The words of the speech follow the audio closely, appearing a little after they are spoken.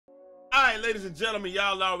right, ladies and gentlemen,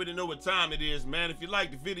 y'all already know what time it is, man. If you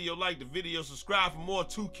like the video, subscribe for more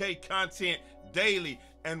 2K content daily.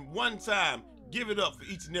 And one time, give it up for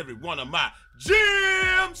each and every one of my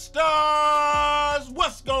gym stars.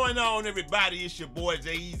 What's going on, everybody? It's your boy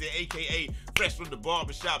Eazy, aka Fresh from the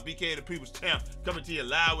Barbershop, BK the People's Champ, coming to you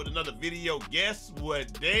live with another video. Guess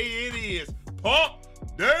what day it is? Pump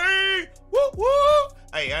Day! Woo woo!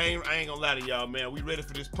 Hey, I ain't gonna lie to y'all, man. We ready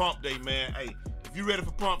for this Pump Day, man. Hey, if you ready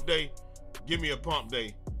for Pump Day, give me a Pump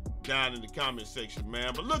Day down in the comment section,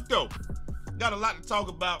 man. But look though, got a lot to talk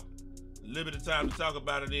about. Limited time to talk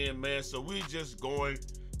about it in, man. So we're just going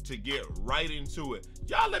to get right into it.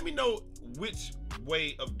 Y'all let me know which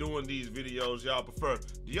way of doing these videos y'all prefer.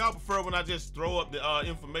 Do y'all prefer when I just throw up the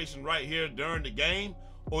information right here during the game?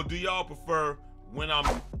 Or do y'all prefer when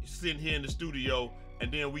I'm sitting here in the studio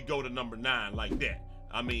and then we go to number 9 like that?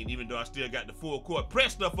 I mean, even though I still got the full court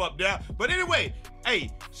press stuff up there. But anyway,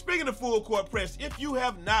 hey, speaking of full court press, if you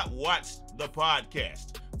have not watched the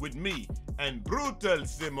podcast with me and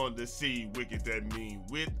brutalsim on the sea, wicked that mean,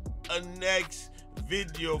 with a next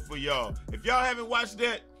video for y'all. If y'all haven't watched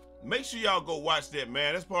that, make sure y'all go watch that,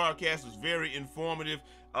 man. This podcast was very informative.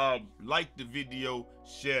 Like the video,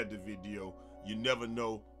 share the video. You never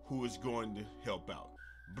know who is going to help out.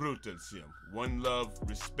 Brutalsim, one love,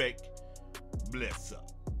 respect, bless up.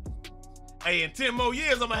 Hey, in 10 more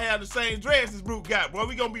years, I'm gonna have the same dreads as Brute got, boy.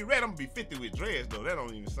 We gonna be ready. I'm gonna be 50 with dreads, though. That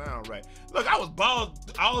don't even sound right. Look, I was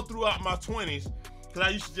bald all throughout my 20s, because I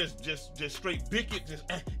used to just straight bick it, just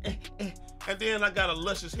and then I got a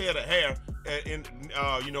luscious head of hair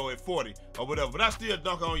you know, at 40 or whatever. But I still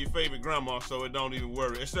dunk on your favorite grandma, so it don't even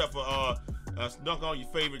worry. Except for dunk on your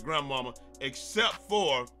favorite grandmama, except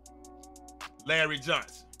for Larry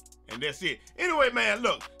Johnson. And that's it. Anyway, man,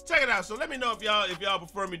 look, check it out. So let me know if y'all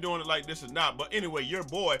prefer me doing it like this or not. But anyway, your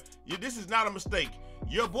boy, this is not a mistake.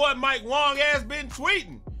 Your boy Mike Wang has been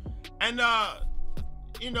tweeting, and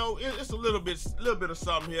you know, it's a little bit of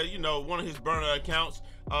something here. You know, one of his burner accounts,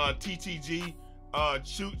 TTG,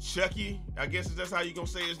 Chucky, I guess that's how you gonna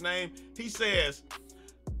say his name. He says,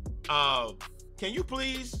 can you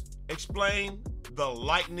please explain the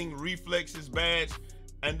lightning reflexes badge?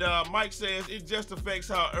 And Mike says it just affects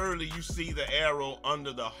how early you see the arrow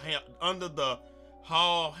under the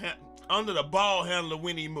ball handler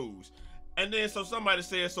when he moves. And then so somebody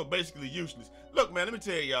says, so basically useless. Look, man, let me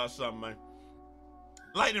tell y'all something, man.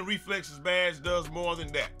 Lightning Reflexes badge does more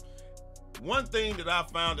than that. One thing that I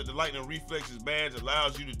found that the Lightning Reflexes badge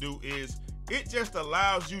allows you to do is it just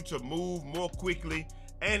allows you to move more quickly,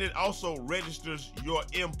 and it also registers your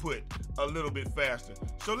input a little bit faster.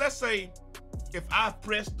 So let's say if I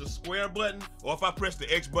press the square button or if I press the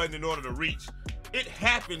X button in order to reach, it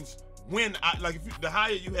happens when the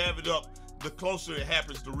higher you have it up, the closer it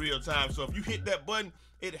happens to real time. So if you hit that button,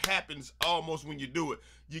 it happens almost when you do it.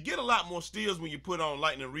 You get a lot more steals when you put on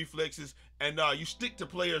Lightning Reflexes, and you stick to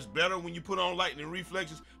players better when you put on Lightning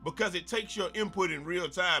Reflexes because it takes your input in real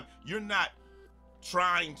time. You're not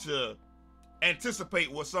trying to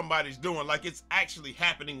anticipate what somebody's doing, like it's actually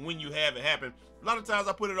happening when you have it happen. A lot of times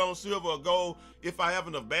I put it on silver or gold. If I have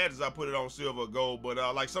enough badges, I put it on silver or gold. But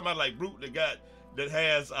like somebody like Brute that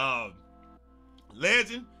has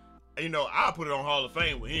legend, you know, I'll put it on Hall of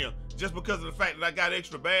Fame with him just because of the fact that I got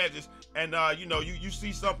extra badges. And you know, you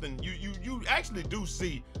see something, you actually do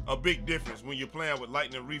see a big difference when you're playing with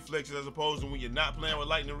Lightning Reflexes as opposed to when you're not playing with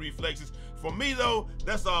Lightning Reflexes. For me though,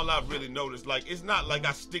 that's all I've really noticed. Like, it's not like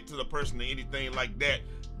I stick to the person or anything like that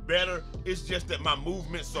better. It's just that my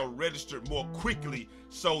movements are registered more quickly,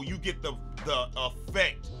 so you get the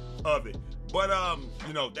effect of it. But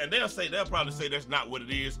you know, and they'll probably say that's not what it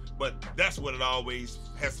is, but that's what it always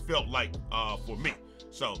has felt like for me.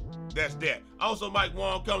 So that's that. Also, Mike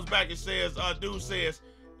Wong comes back and says, dude says,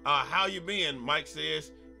 how you been? Mike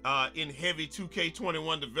says, in heavy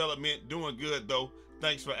 2K21 development, doing good though.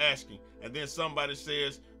 Thanks for asking. And then somebody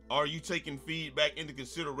says, are you taking feedback into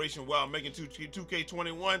consideration while making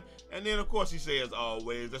 2K21? And then of course he says,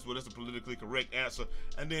 always. That's a politically correct answer.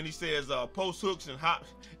 And then he says, post hooks and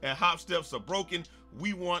hop steps are broken.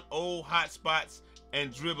 We want old hot spots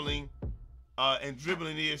and dribbling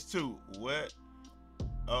is too. What?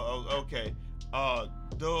 Okay.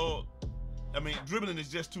 Dull. I mean, dribbling is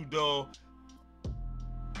just too dull.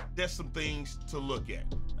 There's some things to look at.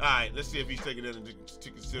 All right, let's see if he's taking that into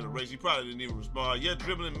consideration. He probably didn't even respond. Yeah,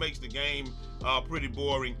 dribbling makes the game pretty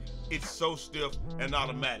boring. It's so stiff and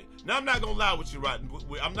automatic. Now, I'm not gonna lie with you, right?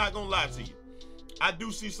 I'm not gonna lie to you. I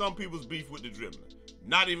do see some people's beef with the dribbling.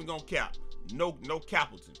 Not even gonna cap. No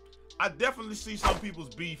Capleton. I definitely see some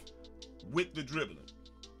people's beef with the dribbling.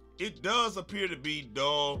 It does appear to be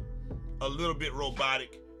dull, a little bit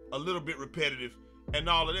robotic, a little bit repetitive and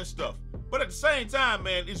all of that stuff. But at the same time,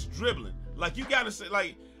 man, it's dribbling. Like, you gotta say,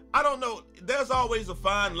 like, I don't know, there's always a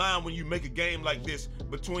fine line when you make a game like this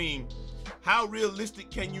between how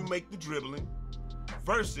realistic can you make the dribbling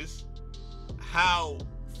versus how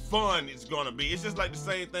fun it's gonna be. It's just like the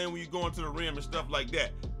same thing when you go into the rim and stuff like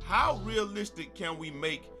that. How realistic can we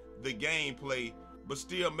make the gameplay but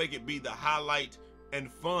still make it be the highlight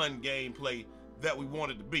and fun gameplay that we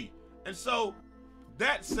want it to be? And so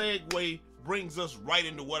that segue brings us right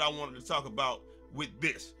into what I wanted to talk about with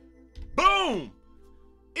this. Boom!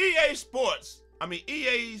 EA's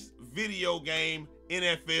video game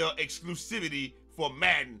NFL exclusivity for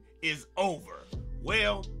Madden is over.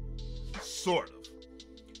 Well, sort of.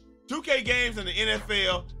 2K Games and the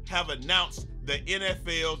NFL have announced the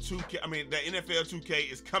NFL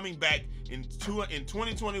 2K is coming back in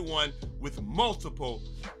 2021 with multiple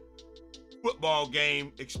football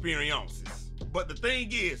game experiences. But the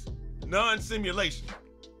thing is, non-simulation.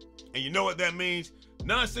 And you know what that means?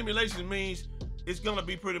 Non-simulation means it's gonna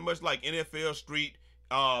be pretty much like NFL Street,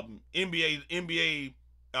 not NBA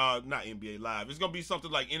Live. It's gonna be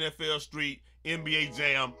something like NFL Street, NBA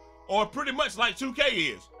Jam, or pretty much like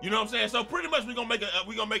 2K is. You know what I'm saying? So pretty much we're gonna make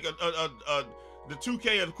the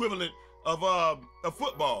 2K equivalent of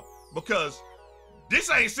football, because this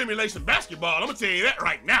ain't simulation basketball. I'm gonna tell you that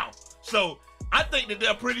right now. So I think that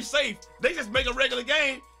they're pretty safe. They just make a regular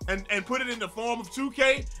game and put it in the form of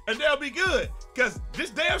 2K, and they'll be good. Because this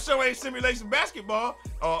damn show ain't simulation basketball,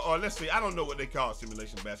 or let's see, I don't know what they call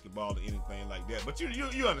simulation basketball or anything like that. But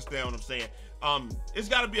you understand what I'm saying. It's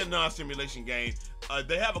got to be a non-simulation game.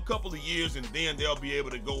 They have a couple of years, and then they'll be able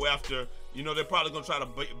to go after. You know, they're probably gonna try to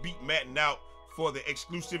beat Madden out for the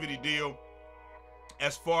exclusivity deal.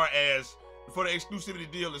 As far as the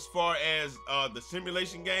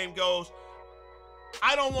simulation game goes,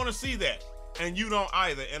 I don't want to see that. And you don't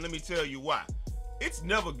either, and let me tell you why. It's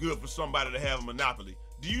never good for somebody to have a monopoly.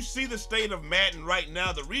 Do you see the state of Madden right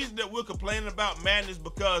now? The reason that we're complaining about Madden is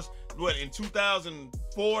because, in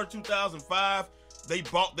 2004, 2005, they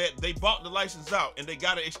bought the license out, and they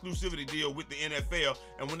got an exclusivity deal with the NFL.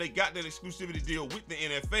 And when they got that exclusivity deal with the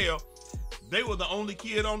NFL, they were the only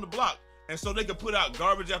kid on the block. And so they could put out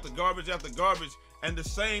garbage after garbage after garbage. And the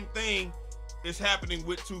same thing is happening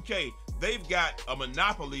with 2K. They've got a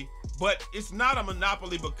monopoly, but it's not a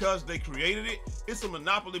monopoly because they created it. It's a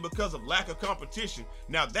monopoly because of lack of competition.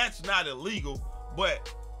 Now, that's not illegal,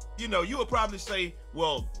 but you would probably say,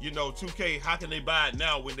 well, 2K, how can they buy it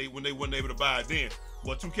now when they weren't able to buy it then?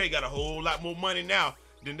 Well, 2K got a whole lot more money now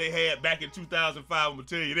than they had back in 2005. I'm gonna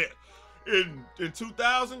tell you that. In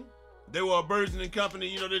 2000, they were a burgeoning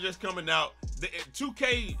company. They're just coming out. The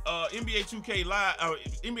 2K, NBA 2K Live,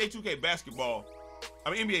 NBA 2K basketball.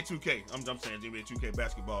 NBA 2K. I'm saying NBA 2K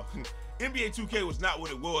basketball. NBA 2K was not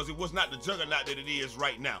what it was. It was not the juggernaut that it is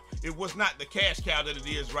right now. It was not the cash cow that it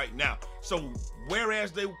is right now. So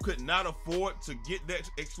whereas they could not afford to get that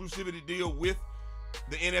exclusivity deal with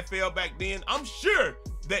the NFL back then, I'm sure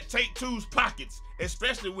that Take-Two's pockets,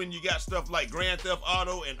 especially when you got stuff like Grand Theft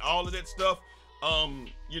Auto and all of that stuff,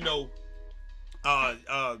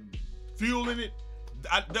 fuel in it,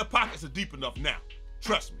 their pockets are deep enough now.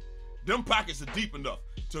 Trust me. Them pockets are deep enough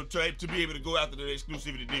to be able to go after the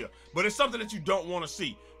exclusivity deal. But it's something that you don't want to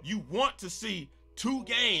see. You want to see 2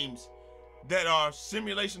 games that are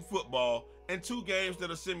simulation football and 2 games that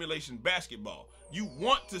are simulation basketball. You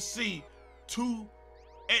want to see 2,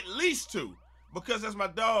 at least 2. Because as my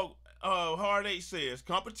dog Hard 8 says,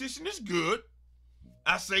 competition is good.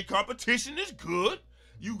 I say competition is good.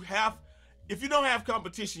 If you don't have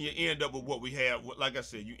competition, you end up with what we have. Like I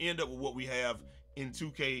said, you end up with what we have in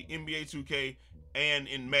 2K, NBA 2K, and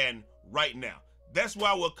in Madden right now. That's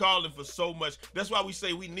why we're calling for so much. That's why we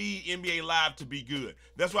say we need NBA Live to be good.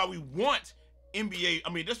 That's why we want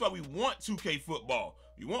that's why we want 2K football.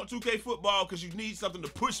 You want 2K football because you need something to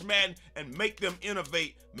push Madden and make them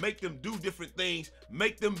innovate, make them do different things,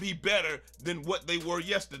 make them be better than what they were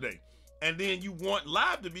yesterday. And then you want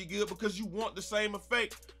Live to be good because you want the same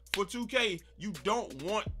effect for 2K. You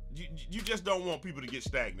just don't want people to get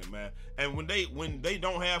stagnant, man. And when they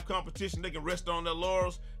don't have competition, they can rest on their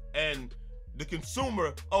laurels, and the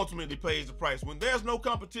consumer ultimately pays the price. When there's no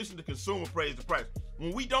competition, the consumer pays the price.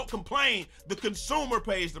 When we don't complain, the consumer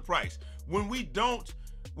pays the price. When we don't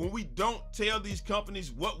tell these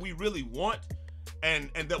companies what we really want,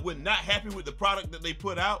 and that we're not happy with the product that they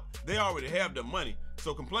put out, they already have their money.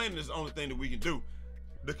 So complaining is the only thing that we can do.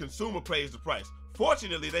 the consumer pays the price.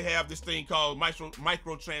 Fortunately, they have this thing called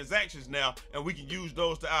microtransactions now, and we can use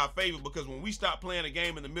those to our favor, because when we stop playing a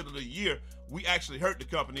game in the middle of the year, we actually hurt the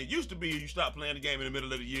company. It used to be you stop playing the game in the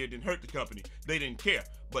middle of the year, it didn't hurt the company. They didn't care.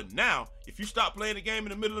 But now, if you stop playing the game in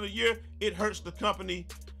the middle of the year, it hurts the company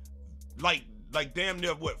like damn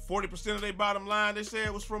near, what, 40% of their bottom line, they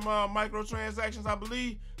said, was from microtransactions, I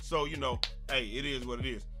believe. So, you know, hey, it is what it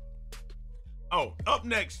is. Oh, up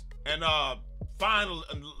next, and final,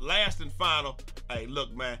 and last and final, hey,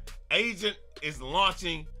 look, man, Agent is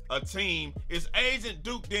launching a team. It's Agent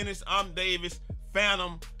Duke Dennis, I'm Davis,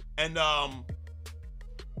 Phantom, and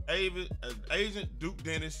Agent Duke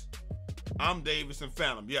Dennis, I'm Davis, and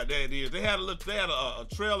Phantom. Yeah, there it is. They had a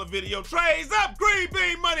trailer video. Trays up, green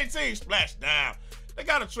bean money team, splash down. They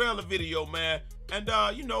got a trailer video, man, and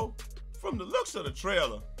you know, from the looks of the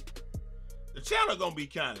trailer, the channel gonna be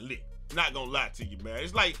kind of lit. Not gonna lie to you, man.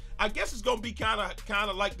 It's like, I guess it's gonna be kind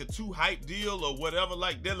of like the 2 hype deal or whatever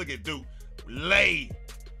like that. Look at Duke, lay,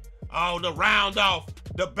 oh, the round off,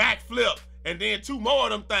 the backflip, and then 2 more of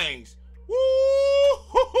them things. Woo!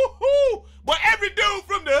 But every dude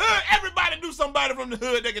from the hood, everybody knew somebody from the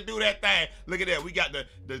hood that could do that thing. Look at that. We got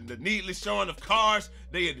the neatly showing of cars.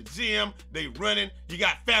 They at the gym. They running. You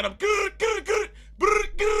got Phantom.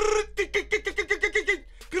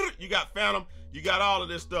 You got Phantom. You got all of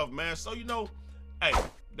this stuff, man. So, you know, hey,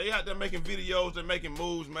 they out there making videos. They're making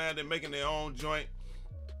moves, man. They're making their own joint.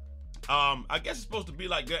 I guess it's supposed to be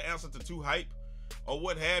like their answer to 2 hype or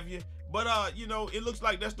what have you. But, you know, it looks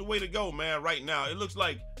like that's the way to go, man, right now. It looks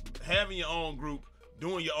like having your own group,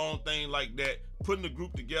 doing your own thing like that, putting the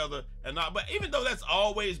group together. But even though that's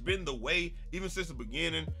always been the way, even since the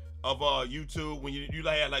beginning of YouTube, when you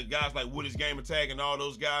had like guys like Woody's Gamer Tag and all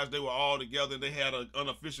those guys, they were all together and they had an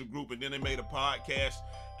unofficial group, and then they made a podcast.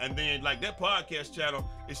 And then like that podcast channel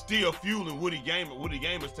is still fueling Woody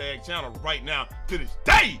Gamer's Tag channel right now to this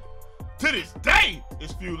day. To this day,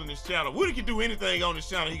 it's fueling this channel. Woody can do anything on this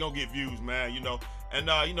channel, he gonna get views, man, you know. And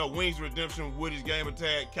you know, Wings Redemption, Woody's Gamer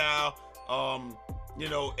Tag, Kyle, you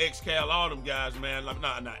know, X-Cal, all them guys, man. Like,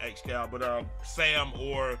 not X-Cal, but Sam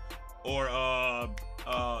or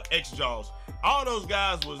X-Jaws. All those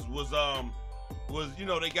guys was, you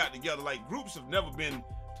know, they got together. Like, groups have never been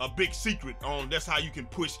a big secret on that's how you can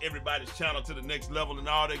push everybody's channel to the next level and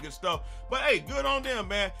all that good stuff. But hey, good on them,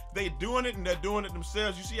 man. They doing it, and they're doing it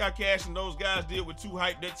themselves. You see how Cash and those guys did with 2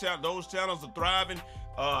 hype. That channel, those channels are thriving.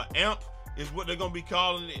 AMP is what they're gonna be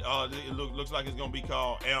calling it. It looks like it's gonna be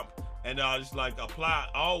called AMP, and it's like apply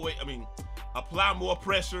more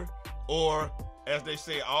pressure, or as they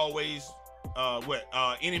say, always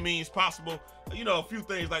any means possible. You know, a few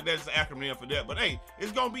things like that is an acronym for that. But hey,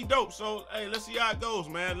 it's gonna be dope. So hey, let's see how it goes,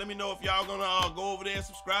 man. Let me know if y'all gonna go over there and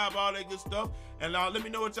subscribe, all that good stuff, and let me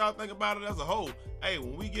know what y'all think about it as a whole. Hey,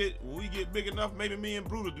 when we get big enough, maybe me and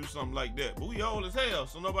Brutal do something like that. But we old as hell,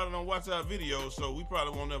 so nobody don't watch our videos, so we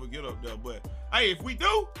probably won't ever get up there. But hey, if we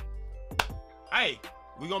do, hey,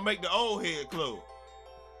 we gonna make the old head club.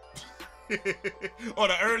 Or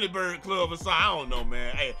the early bird club or something. I don't know,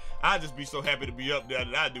 man. Hey, I just be so happy to be up there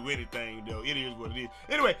that I do anything, though. It is what it is.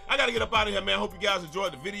 Anyway, I gotta get up out of here, man. Hope you guys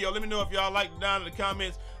enjoyed the video. Let me know if y'all liked it down in the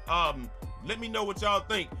comments. Let me know what y'all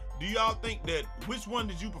think. Do y'all think that, which one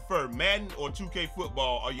did you prefer, Madden or 2K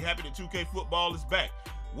football? Are you happy that 2K football is back?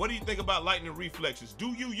 What do you think about Lightning Reflexes?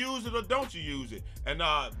 Do you use it or don't you use it? And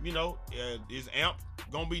you know, is AMP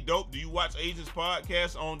gonna be dope? Do you watch Agents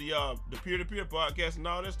podcast on the peer-to-peer podcast and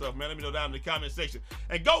all that stuff, man? Let me know down in the comment section.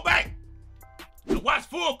 And go back and watch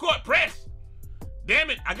Full Court Press. Damn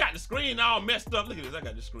it, I got the screen all messed up. Look at this, I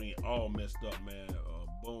got the screen all messed up, man.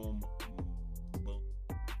 Boom, boom.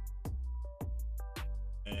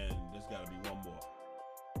 And there's gotta be one more.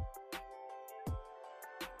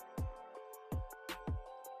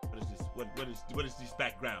 What is this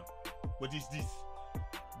background? What is this?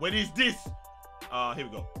 What is this? Here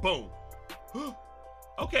we go. Boom.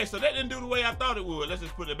 Okay, so that didn't do the way I thought it would. Let's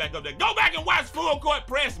just put it back up there. Go back and watch Full Court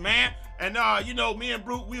Press, man. And you know, me and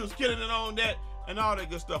Brute, we was killing it on that and all that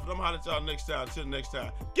good stuff. And I'm gonna holler at y'all next time. Till next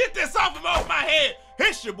time. Get this off my head.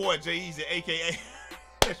 It's your boy Eazy, aka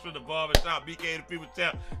it's from the barbershop, BK the People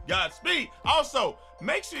Champ. Godspeed. Also,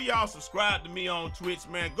 make sure y'all subscribe to me on Twitch,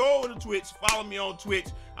 man. Go over to Twitch, follow me on Twitch.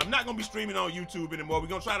 I'm not gonna be streaming on YouTube anymore. We're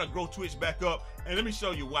gonna try to grow Twitch back up, and let me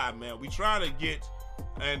show you why, man. We trying to get,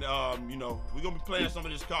 and you know, we're gonna be playing some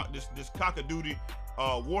of this cock-a-doodle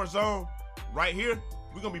Warzone right here.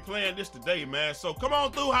 We're gonna be playing this today, man. So come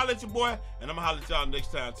on through, holler at your boy, and I'm gonna holler at y'all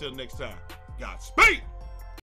next time. Till next time, Godspeed.